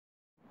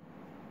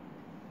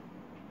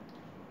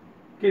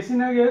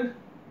কেসিনাগের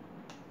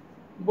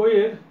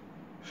বইয়ের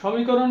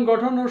সমীকরণ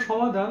গঠন ও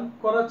সমাধান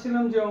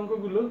করাচ্ছিলাম যে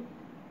অঙ্কগুলো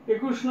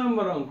 21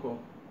 নম্বর অঙ্ক।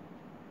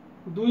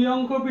 2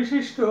 অঙ্ক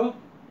বিশিষ্ট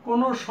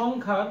কোনো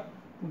সংখ্যার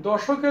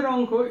দশকের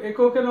অঙ্ক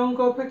এককের অঙ্ক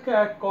অপেক্ষা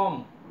 1 কম।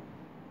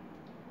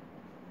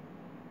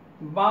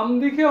 বাম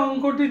দিকে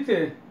অঙ্কটিতে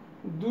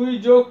 2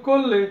 যোগ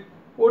করলে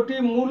ওটি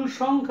মূল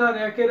সংখ্যার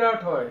 1/8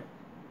 হয়।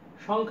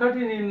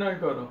 সংখ্যাটি নির্ণয়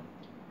করো।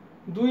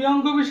 2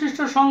 অঙ্ক বিশিষ্ট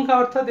সংখ্যা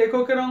অর্থাৎ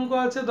এককের অঙ্ক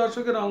আছে,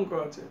 দশকের অঙ্ক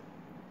আছে,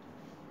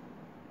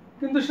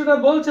 কিন্তু সেটা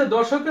বলছে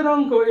দশকের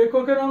অঙ্ক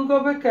এককের অঙ্ক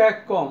অপেক্ষা 1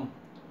 কম।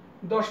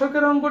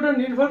 দশকের অঙ্কটা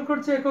নির্ভর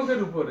করছে এককের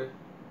উপরে,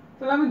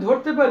 তাহলে আমি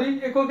ধরতে পারি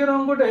এককের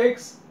অঙ্কটা x,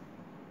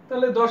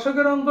 তাহলে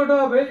দশকের অঙ্কটা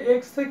হবে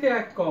x থেকে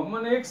 1 কম,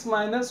 মানে x -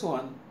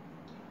 1।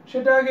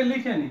 সেটা আগে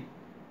লিখে নিই।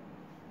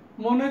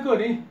 মনে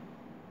করি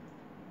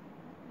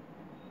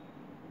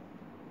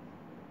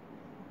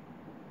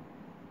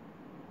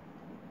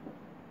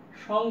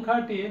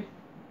সংখ্যাটির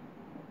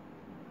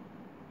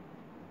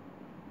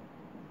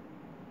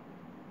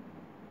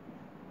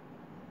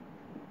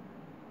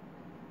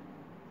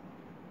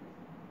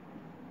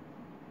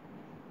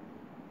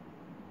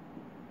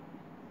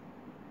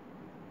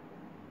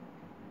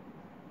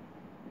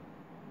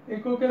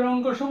এককের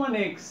অঙ্ক সমান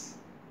x।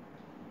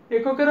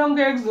 এককের অঙ্ক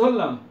x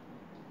ধরলাম,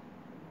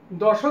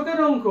 দশকের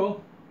অঙ্ক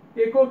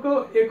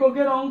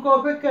এককের অঙ্ক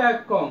অপেক্ষা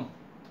 1 কম,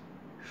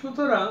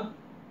 সুতরাং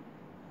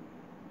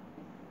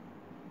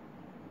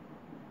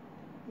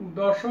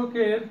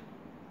দশকের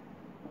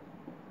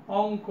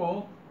অঙ্ক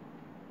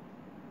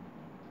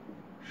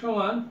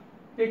সমান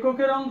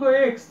এককের অঙ্ক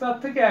x তার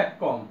থেকে 1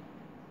 কম,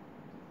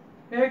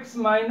 x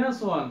 -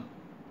 1,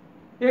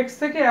 x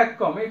থেকে 1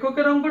 কম।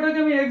 এককের অঙ্কটাকে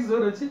আমি x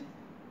ধরেছি,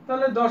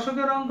 তাহলে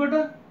দশকের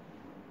অঙ্কটা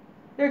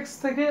x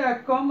থেকে 1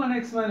 কম, মানে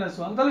x -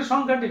 1। তাহলে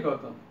সংখ্যাটি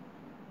কত?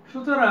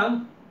 সুতরাং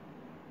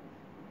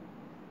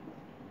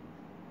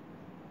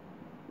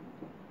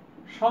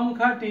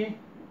সংখ্যাটি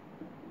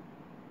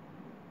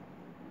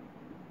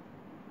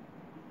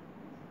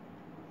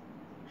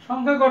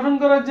সংখ্যা গঠন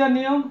করার যা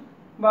নিয়ম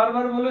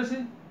বারবার বলেছি,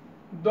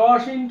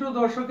 10 ×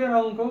 দশকের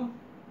অঙ্ক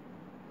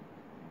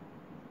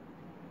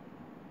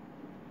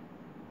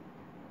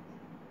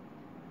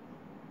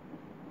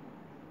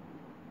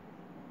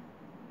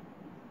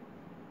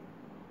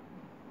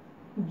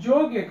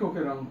যোগ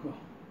এককের অঙ্ক।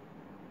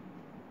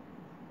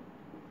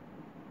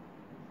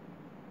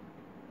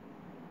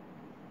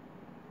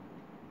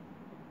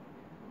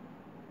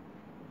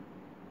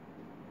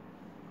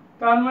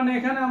 তার মানে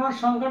এখানে আমার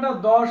সংখ্যাটা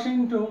 10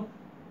 ×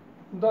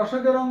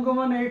 দশকের অঙ্ক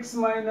মানে x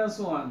 -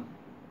 1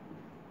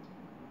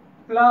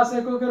 প্লাস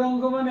এককের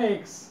অঙ্ক মানে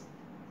x।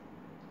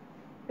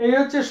 এই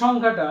হচ্ছে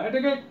সংখ্যাটা।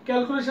 এটাকে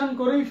ক্যালকুলেশন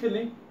করেই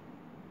ফেলি।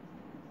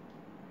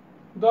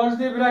 10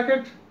 দিয়ে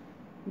ব্র্যাকেট,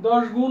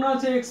 10 গুণ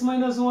আছে x -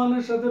 1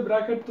 এর সাথে,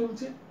 ব্র্যাকেট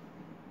তুলছি।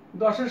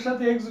 10 এর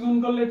সাথে x গুণ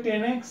করলে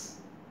 10x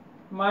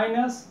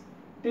মাইনাস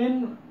 10,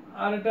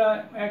 আর এটা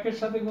 1 এর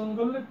সাথে গুণ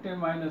করলে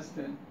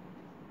 -10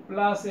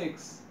 প্লাস x।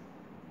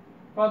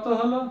 কত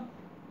হলো?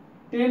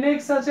 10x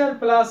আছে আর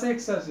প্লাস x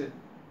আছে,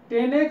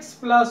 10x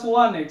প্লাস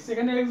 1x,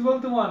 এখানে x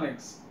বলতে 1x,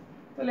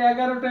 তাহলে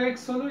 11টা x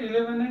হলো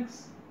 11x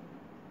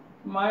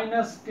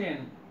মাইনাস 10।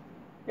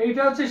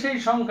 এইটা হচ্ছে সেই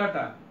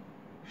সংখ্যাটা।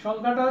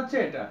 সংখ্যাটা হচ্ছে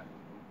এটা,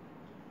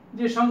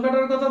 যে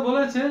সংখ্যাটার কথা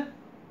বলেছে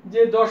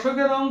যে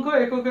দশকের অঙ্ক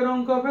এককের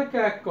অঙ্ক অপেক্ষা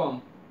 1 কম।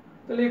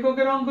 তাহলে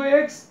এককের অঙ্ক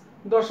x,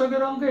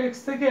 দশকের অঙ্ক x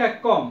থেকে 1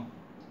 কম।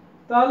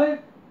 তাহলে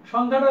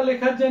সংখ্যাটা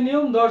লেখার যে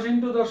নিয়ম, 10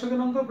 × দশকের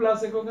অঙ্ক প্লাস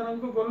এককের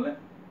অঙ্ক করলে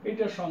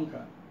এইটা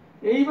সংখ্যা।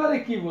 এইবারে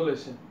কি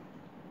বলেছে?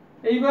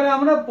 এইবারে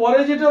আমরা পরে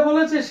যেটা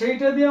বলেছে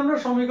সেইটা দিয়ে আমরা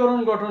সমীকরণ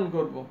গঠন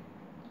করব।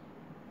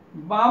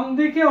 বাম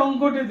দিকে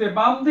অঙ্কটিতে,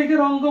 বাম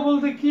দিকের অঙ্ক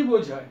বলতে কি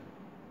বোঝায়?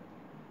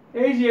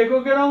 এই যে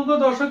এককের অঙ্ক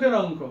দশকের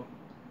অঙ্ক,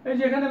 এই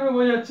যে এখানে আমি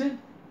বোঝাচ্ছি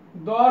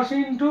 10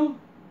 ×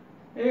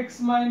 x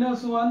 -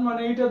 1, মানে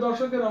এইটা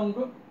দশকের অঙ্ক,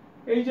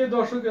 এই যে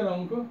দশকের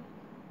অঙ্ক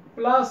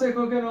প্লাস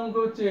এককের অঙ্ক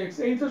হচ্ছে x।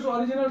 এই তো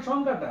অরিজিনাল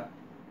সংখ্যাটা,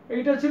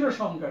 এইটা ছিল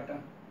সংখ্যাটা,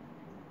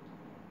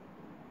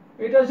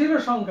 এটা ছিল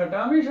সংখ্যাটা,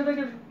 আমি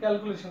সেটাকে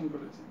ক্যালকুলেশন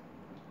করেছি।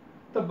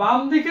 তো বাম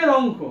দিকের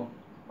অঙ্ক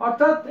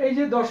অর্থাৎ এই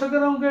যে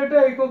দশকের অঙ্ক এটা,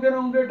 এককের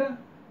অঙ্ক এটা,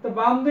 তো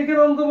বাম দিকের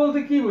অঙ্ক বলতে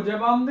কি বোঝায়?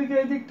 বাম দিকে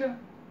এই দিকটা,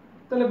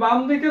 তাহলে বাম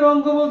দিকের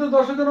অঙ্ক বলতে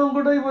দশকের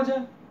অঙ্কটাই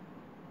বোঝায়।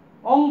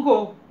 অঙ্ক,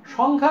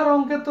 সংখ্যার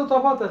অঙ্কের তো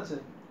তফাৎ আছে।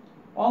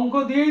 অঙ্ক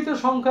দিয়েই তো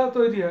সংখ্যা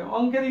তৈরি হয়।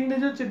 অঙ্কের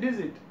ইংরেজি হচ্ছে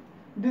ডিজিট,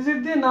 ডিজিট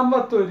দিয়ে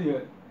নাম্বার তৈরি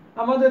হয়।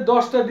 আমাদের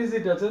 10টা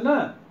ডিজিট আছে না,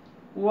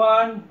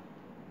 1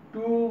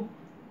 2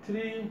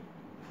 3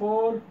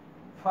 4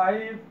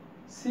 5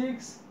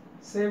 6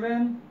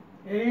 7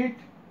 8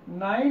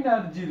 9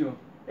 আর 0,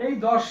 এই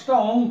 10টা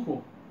অঙ্ক,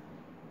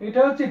 এটা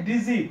হচ্ছে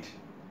ডিজিট।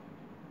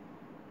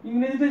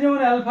 ইংরেজিতে যেমন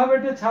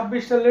অ্যালফাবেটে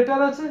 26টা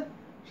লেটার আছে,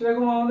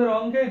 সেরকম আমাদের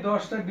অঙ্কে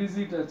 10টা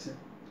ডিজিট আছে,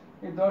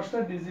 এই 10টা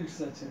ডিজিটস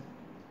আছে।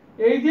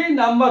 এই দিয়েই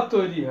নাম্বার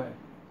তৈরি হয়।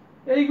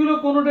 এইগুলো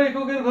কোনোটা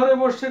এককের ঘরে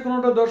বসছে,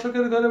 কোনোটা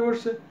দশকের ঘরে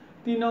বসছে,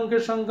 3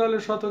 অঙ্কের সংখ্যা হলে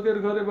শতকের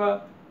ঘরে বা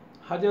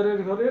হাজারের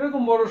ঘরে,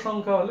 এরকম বড়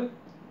সংখ্যা হলে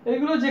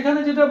এইগুলো যেখানে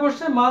যেটা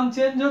বসছে মান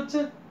চেঞ্জ হচ্ছে।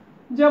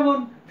 যেমন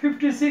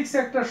 56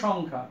 একটা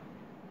সংখ্যা,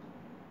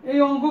 এই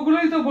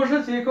অঙ্কগুলোই তো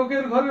বসেছে,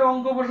 এককের ঘরে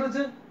অঙ্ক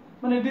বসেছে,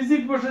 মানে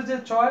ডিজিট বসেছে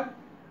 6,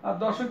 আর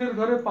দশকের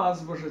ঘরে 5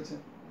 বসেছে।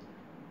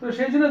 তো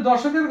সেই জন্য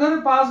দশকের ঘরে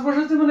 5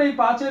 বসেছে, মানে এই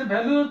 5-এর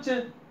ভ্যালু হচ্ছে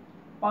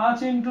 5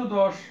 ×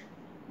 10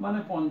 মানে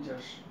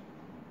 50।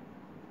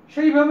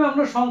 সেইভাবে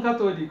আমরা সংখ্যা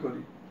তৈরি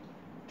করি,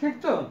 ঠিক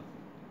তো?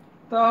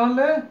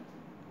 তাহলে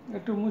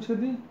একটু মুছে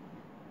দিই।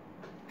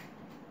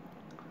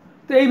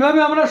 তো এইভাবে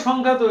আমরা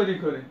সংখ্যা তৈরি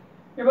করি।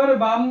 এবারে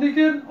বাম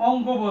দিকের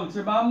অঙ্ক বলছে,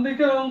 বাম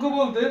দিকের অঙ্ক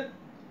বলতে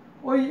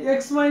ওই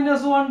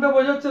x-1টা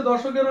বোঝাচ্ছে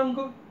দশকের অঙ্ক,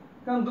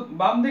 কারণ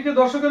বাম দিকে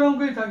দশকের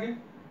অঙ্কই থাকে।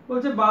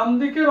 বলছে বাম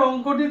দিকের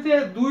অঙ্কটিতে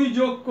 2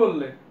 যোগ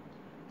করলে,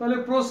 তাহলে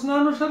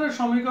প্রশ্নানুসারে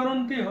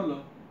সমীকরণটি হলো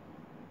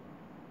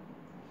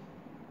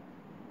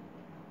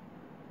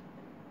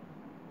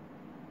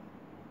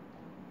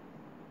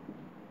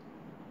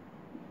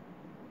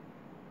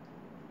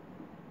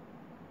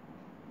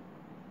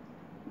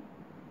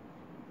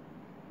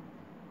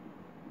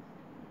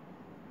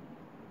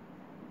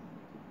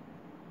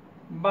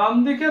বাম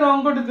দিকের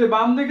অঙ্কটিতে,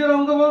 বাম দিকের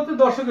অঙ্ক বলতে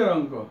দশকের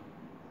অঙ্ক,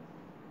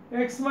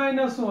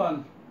 x-1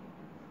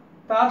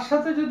 তার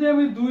সাথে যদি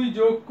আমি 2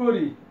 যোগ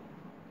করি,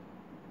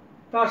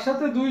 তার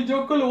সাথে 2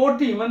 যোগ করলে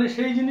ওটি মানে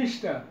সেই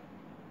জিনিসটা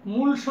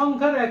মূল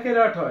সংখ্যার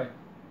 1/8 হয়।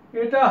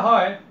 এটা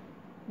হয়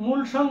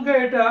মূল সংখ্যা,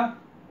 এটা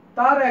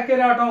তার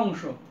 1/8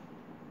 অংশ।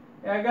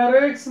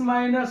 11x -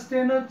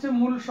 10 হচ্ছে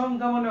মূল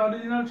সংখ্যা, মানে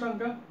অরিজিনাল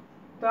সংখ্যা,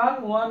 তার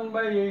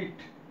 1/8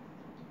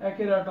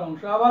 1/8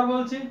 অংশ। আবার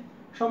বলছি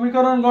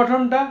সমীকরণ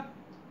গঠনটা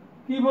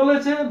কি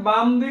বলেছে,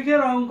 বাম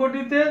দিকের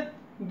অঙ্কটিতে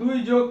 2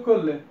 যোগ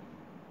করলে,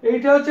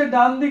 এইটা হচ্ছে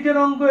ডান দিকের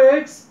অঙ্ক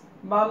x,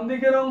 বাম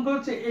দিকের অঙ্ক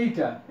হচ্ছে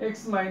এইটা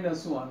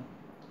x-1।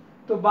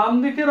 তো বাম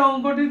দিকের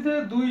অঙ্কটিতে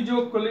 2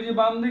 যোগ করলে, যে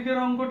বাম দিকের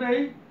অঙ্কটাই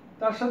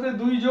তার সাথে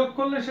 2 যোগ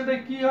করলে সেটা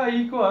কি হয়,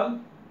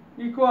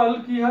 ইকুয়াল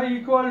কি হয়,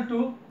 ইকুয়াল টু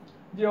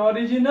যে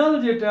অরিজিনাল,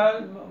 যেটা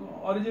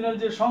অরিজিনাল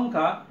যে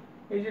সংখ্যা,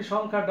 এই যে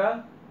সংখ্যাটা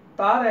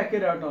তার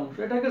 1/8 অংশ।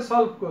 এটাকে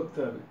সলভ করতে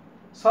হবে,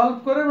 সলভ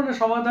করে মানে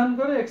সমাধান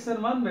করে x এর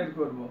মান বের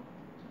করব।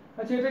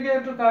 আচ্ছা, এটাকে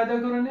একটু কায়দা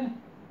করে নি,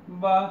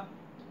 বা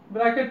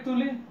ব্র্যাকেট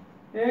তুলি,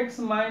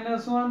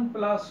 x-1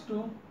 +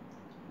 2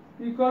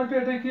 ইকুয়াল টু,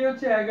 এটা কি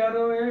হচ্ছে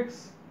 11x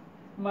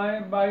by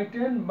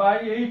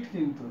 10/8,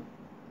 কিন্তু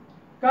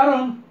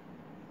কারণ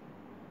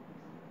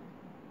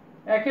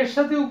একের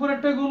সাথে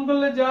উপরেরটা গুণ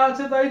করলে যা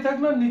আছে তাই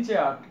থাকলো, নিচে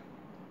 8।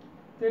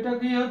 তো এটা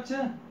কি হচ্ছে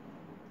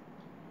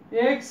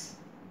x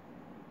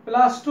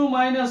 + 2 -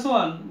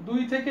 1,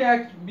 2 থেকে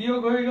 1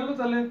 বিয়োগ হয়ে গেল,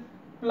 তাহলে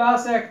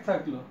 +1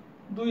 থাকলো,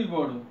 2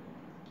 বড়,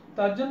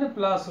 তার জন্য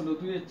প্লাস হলো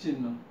 2 এর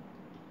চিহ্ন।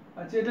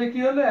 আচ্ছা, এটা কি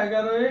হলো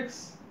 11x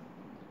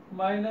 -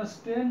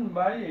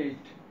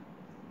 10/8।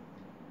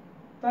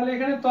 তাহলে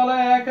এখানে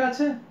তলায় 1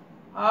 আছে,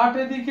 8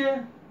 এদিকে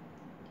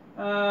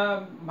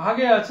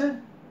ভাগে আছে,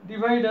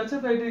 ডিভাইড আছে,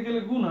 তাই এটা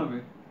গেলে গুণ হবে।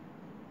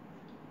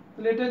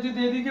 তাহলে এটা যদি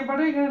এদিকে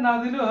পাঠাই, এখানে না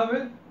দিলেও হবে।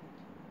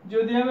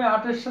 যদি আমি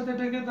 8 এর সাথে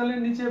এটাকে, তাহলে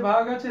নিচে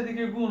ভাগ আছে,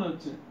 এদিকে গুণ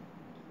হচ্ছে,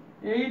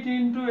 8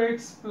 × x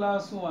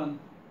 + 1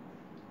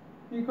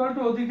 ইকুয়াল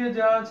টু ওদিকে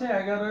যা আছে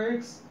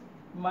 11x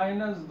 -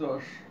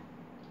 10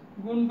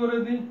 গুণ করে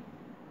দিই,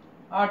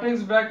 8x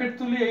ব্র্যাকেট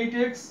তুলি,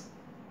 8x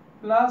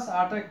 +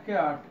 8 ×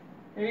 8,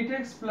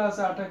 8x +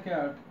 8 ×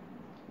 8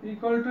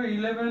 equal to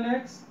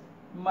 11x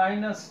 -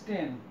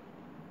 10,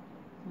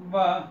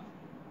 বা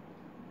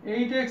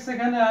 8x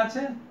এখানে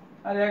আছে,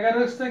 আর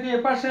 11x থেকে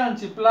এপাশে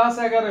আনছি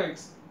 +11x,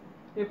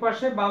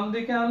 এপাশে বাম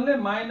দিকে আনলে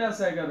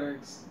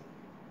 -11x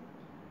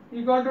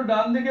ইকুয়াল টু,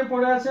 ডান দিকে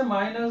পড়ে আছে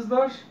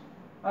 -10,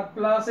 আর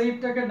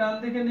 +8টাকে ডান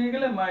দিকে নিয়ে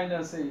গেলে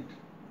 -8।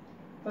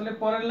 তাহলে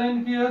পরের লাইন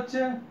কি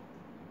হচ্ছে,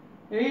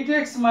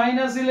 8x -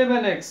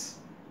 11x,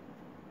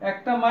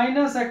 একটা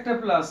মাইনাস একটা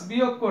প্লাস,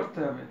 বিয়োগ করতে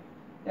হবে।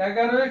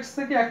 11x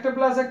থেকে একটা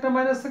প্লাস একটা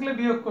মাইনাস থাকলে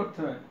বিয়োগ করতে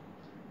হয়।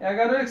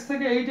 11x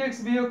থেকে 8x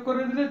বিয়োগ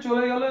করে দিলে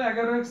চলে গেল,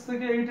 11x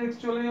থেকে 8x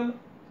চলে গেল,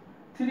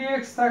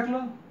 3x থাকলো,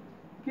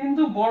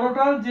 কিন্তু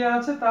বড়টার যে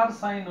আছে তার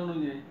সাইন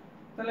অনুযায়ী,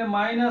 তাহলে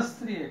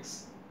 -3x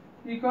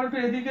ইকুয়াল টু,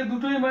 এদিকে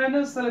দুটোই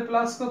মাইনাস, তাহলে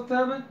প্লাস করতে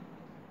হবে,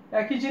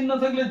 একই চিহ্ন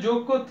থাকলে যোগ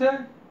করতে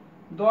হয়,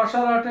 10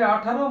 আর 8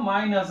 18,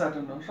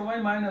 -58, সবাই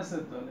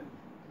মাইনাসের দলে,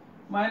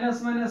 মাইনাস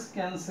মাইনাস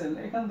ক্যান্সেল,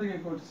 এখান থেকে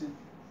করছি।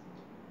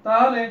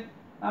 তাহলে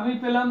আমি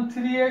পেলাম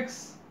 3x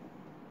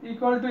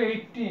ইকুয়াল টু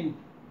 18,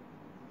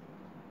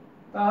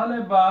 তাহলে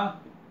বা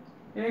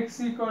x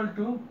ইকুয়াল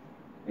টু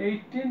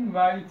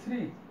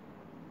 18/3,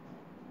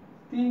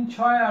 3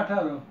 6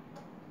 18,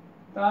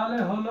 তাহলে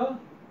হলো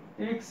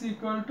x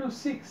ইকুয়াল টু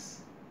 6।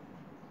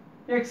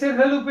 x এর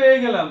ভ্যালু পেয়ে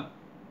গেলাম।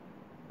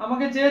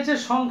 আমাকে চেয়েছে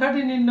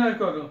সংখ্যাটি নির্ণয়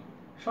করো,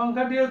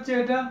 সংখ্যাটি হচ্ছে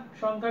এটা,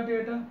 সংখ্যাটি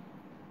এটা,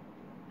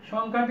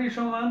 সংখ্যাটি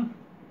সমান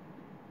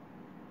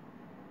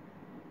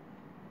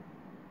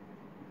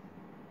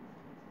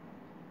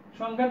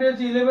সংখ্যাটি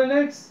হচ্ছে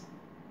 11x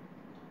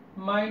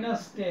 -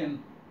 10,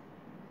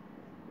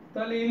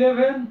 তাহলে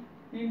 11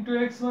 ×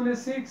 x মানে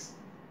 6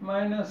 -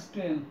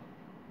 10,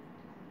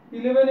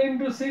 11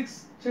 × 6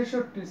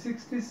 66,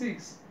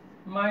 66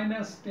 -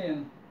 10,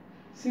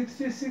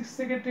 66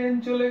 থেকে 10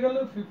 চলে গেল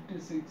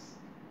 56।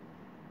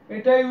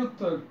 এটাই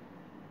উত্তর,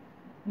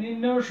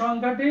 নির্ণয়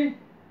সংখ্যাটি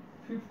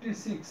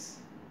 56।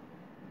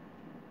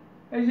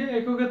 এই যে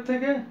এককের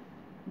থেকে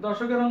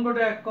দশকের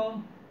অঙ্কটা 1 কম।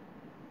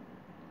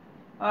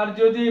 আর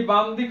যদি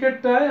বাম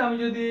দিকেরটায় আমি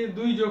যদি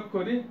 2 যোগ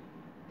করি,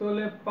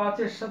 তাহলে 5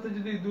 এর সাথে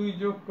যদি 2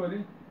 যোগ করি,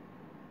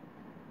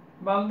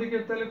 বাম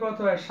দিকের তাহলে কত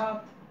হয়? 7।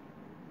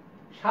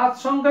 7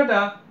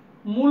 সংখ্যাটা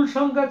মূল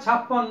সংখ্যা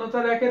 56,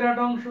 তার 1/8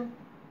 অংশ,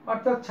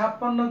 অর্থাৎ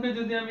 56 কে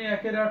যদি আমি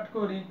 1/8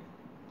 করি,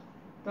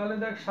 তাহলে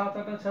দেখ 7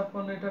 8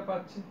 56, এটা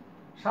পাচ্ছি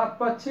 7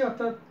 পাচ্ছি,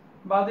 অর্থাৎ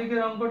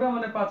বাঁদিকের অঙ্কটা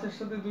মানে 5 এর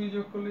সাথে 2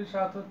 যোগ করলে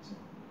 7 হচ্ছে।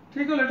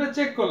 ঠিক হলো, এটা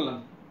চেক করলাম।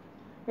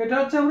 এটা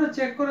হচ্ছে আমরা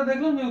চেক করে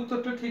দেখলাম যে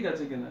উত্তরটা ঠিক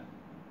আছে কিনা।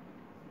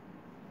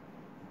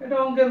 এটা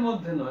অঙ্কের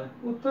মধ্যে নয়,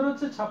 উত্তর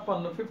হচ্ছে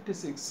 56,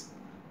 56।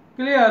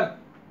 ক্লিয়ার?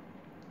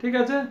 ঠিক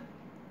আছে।